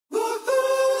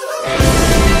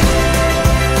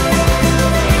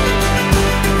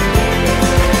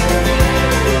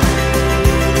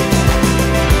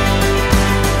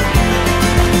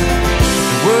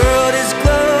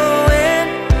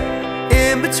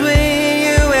between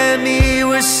you and me.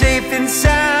 We're safe and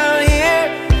sound here.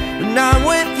 When I'm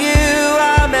with you,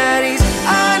 I'm at ease.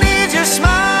 I need your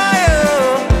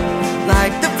smile,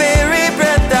 like the very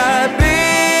breath I breathe.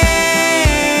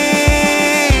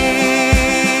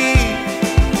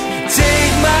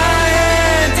 Take my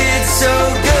hand, it's so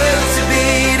good to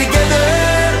be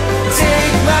together.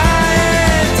 Take my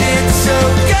hand, it's so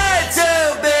good to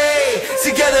be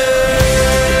together.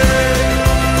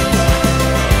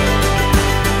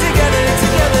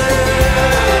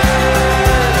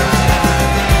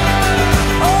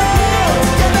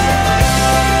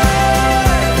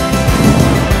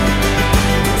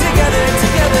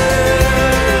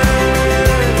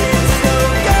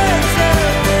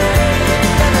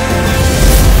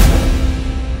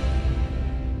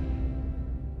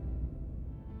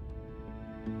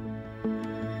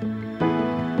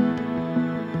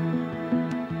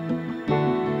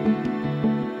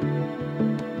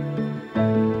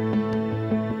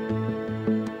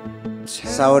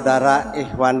 Saudara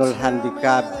Ikhwanul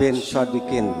Handika bin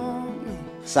Sodikin,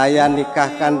 saya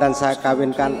nikahkan dan saya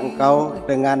kawinkan engkau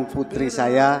dengan putri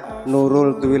saya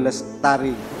Nurul Dwi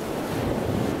Lestari.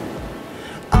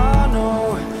 I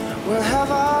know we'll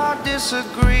have our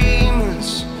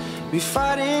disagreements, be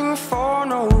fighting for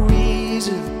no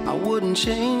reason. I wouldn't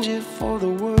change it for the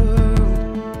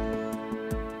world.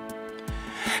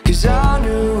 'Cause I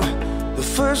knew the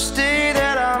first day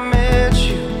that I met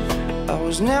you, I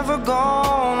was never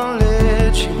gonna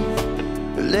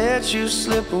let you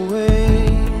slip away.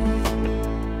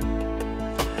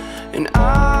 And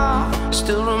I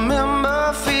still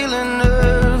remember feeling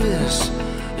nervous,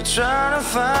 trying to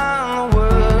find the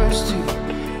words to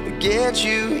get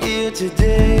you here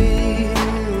today.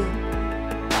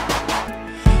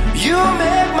 You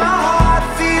make my heart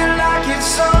feel like it's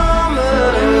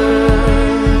summer,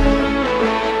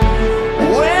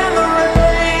 when the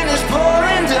rain is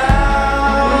pouring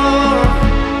down.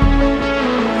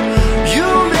 You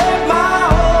make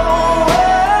my whole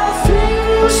world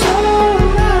feel so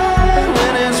right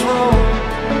when it's wrong.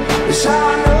 'Cause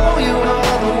I know you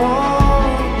are the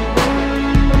one.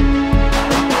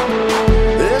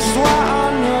 That's why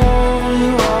I know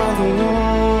you are the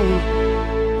one.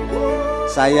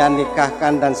 Saya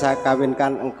nikahkan dan saya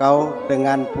kawinkan engkau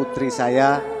dengan putri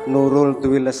saya Nurul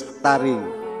Dwi Lestari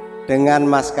dengan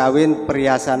mas kawin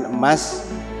perhiasan emas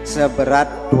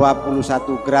seberat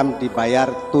 21 gram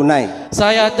dibayar tunai.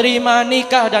 Saya terima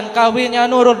nikah dan kawinnya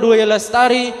Nurul Dwi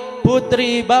Lestari,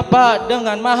 putri Bapak,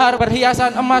 dengan mahar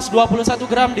perhiasan emas 21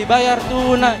 gram dibayar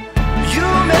tunai. You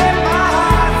make my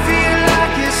heart feel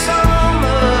like it's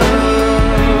summer,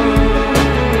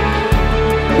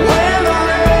 when the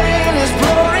rain is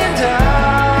pouring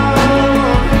down.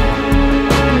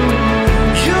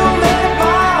 You make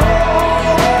my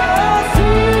whole world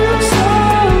feel so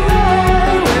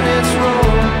right when it's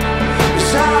wrong.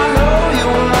 'Cause I know you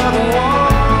are the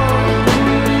one.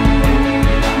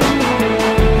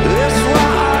 That's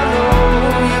why I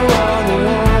know you are the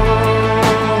one.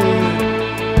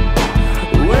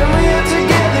 When we're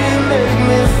together, you make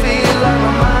me feel like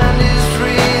my mind is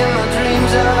free and my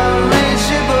dreams are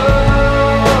unreachable.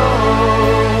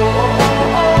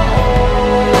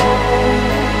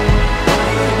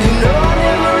 You know I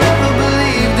never ever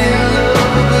believed in love,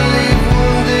 but believed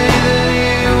one day that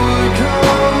you would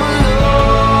come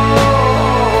along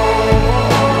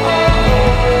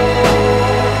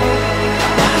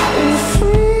and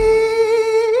free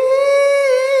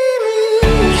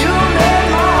me. You make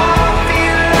my heart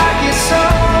feel like it's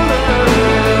summer,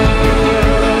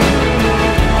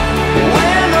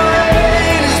 when the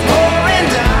rain is pouring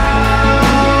down.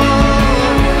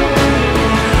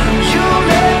 You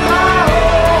make my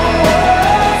whole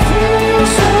world feel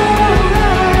so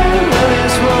right when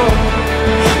it's wrong.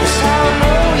 'Cause I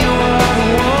know you are the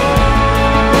one.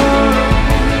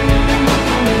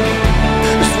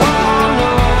 That's why I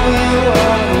know you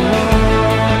are the one.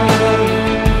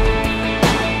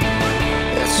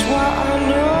 That's why I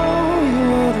know you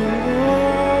are the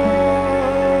one.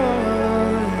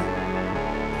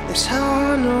 That's how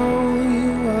I know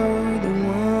you are the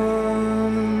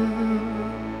one.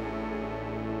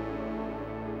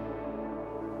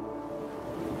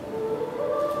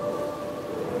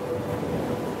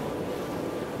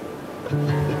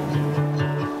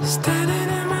 Standing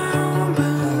in my own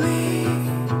belief,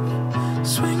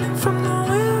 swinging from the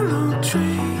willow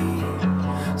tree.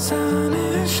 Sun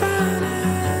is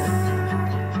shining,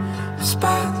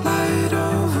 spotlight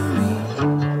over me.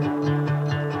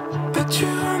 Bet you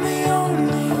I'm the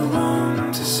only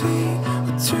one to see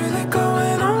what's really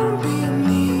going on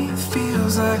beneath.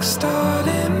 Feels like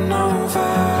starting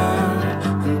over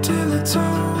until it's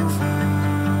over.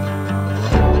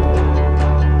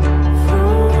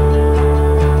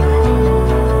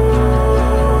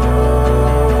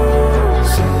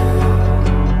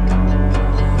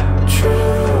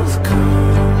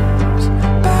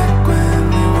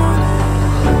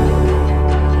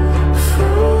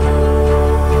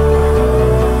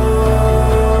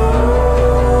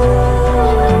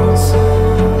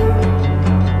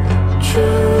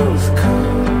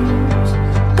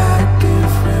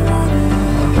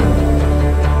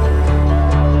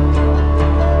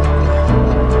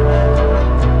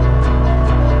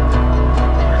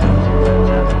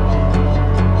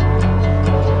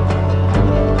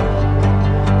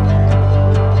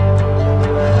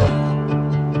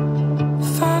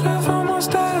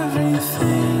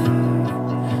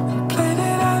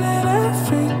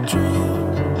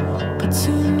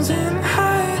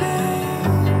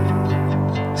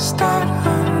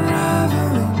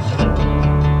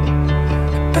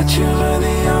 you were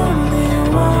the only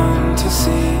one to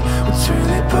see what's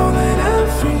really pulling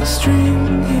every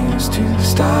string. Here's to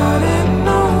starting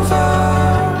over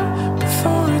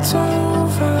before it's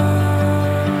over.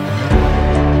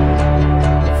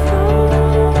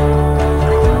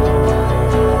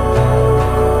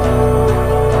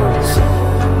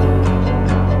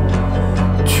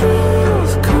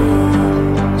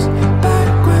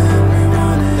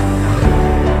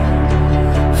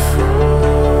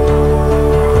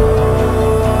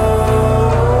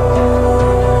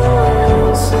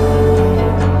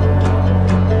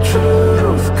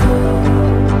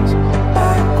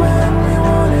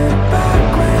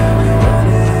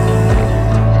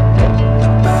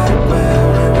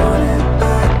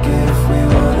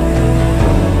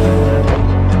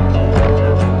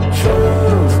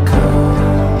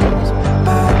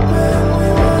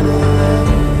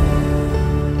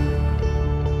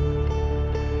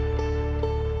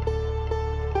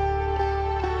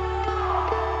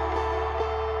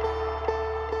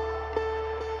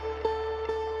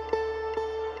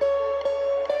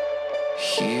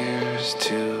 Here's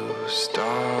to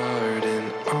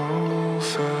starting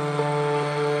over.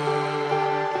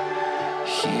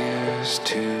 Here's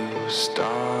to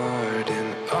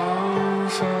starting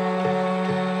over.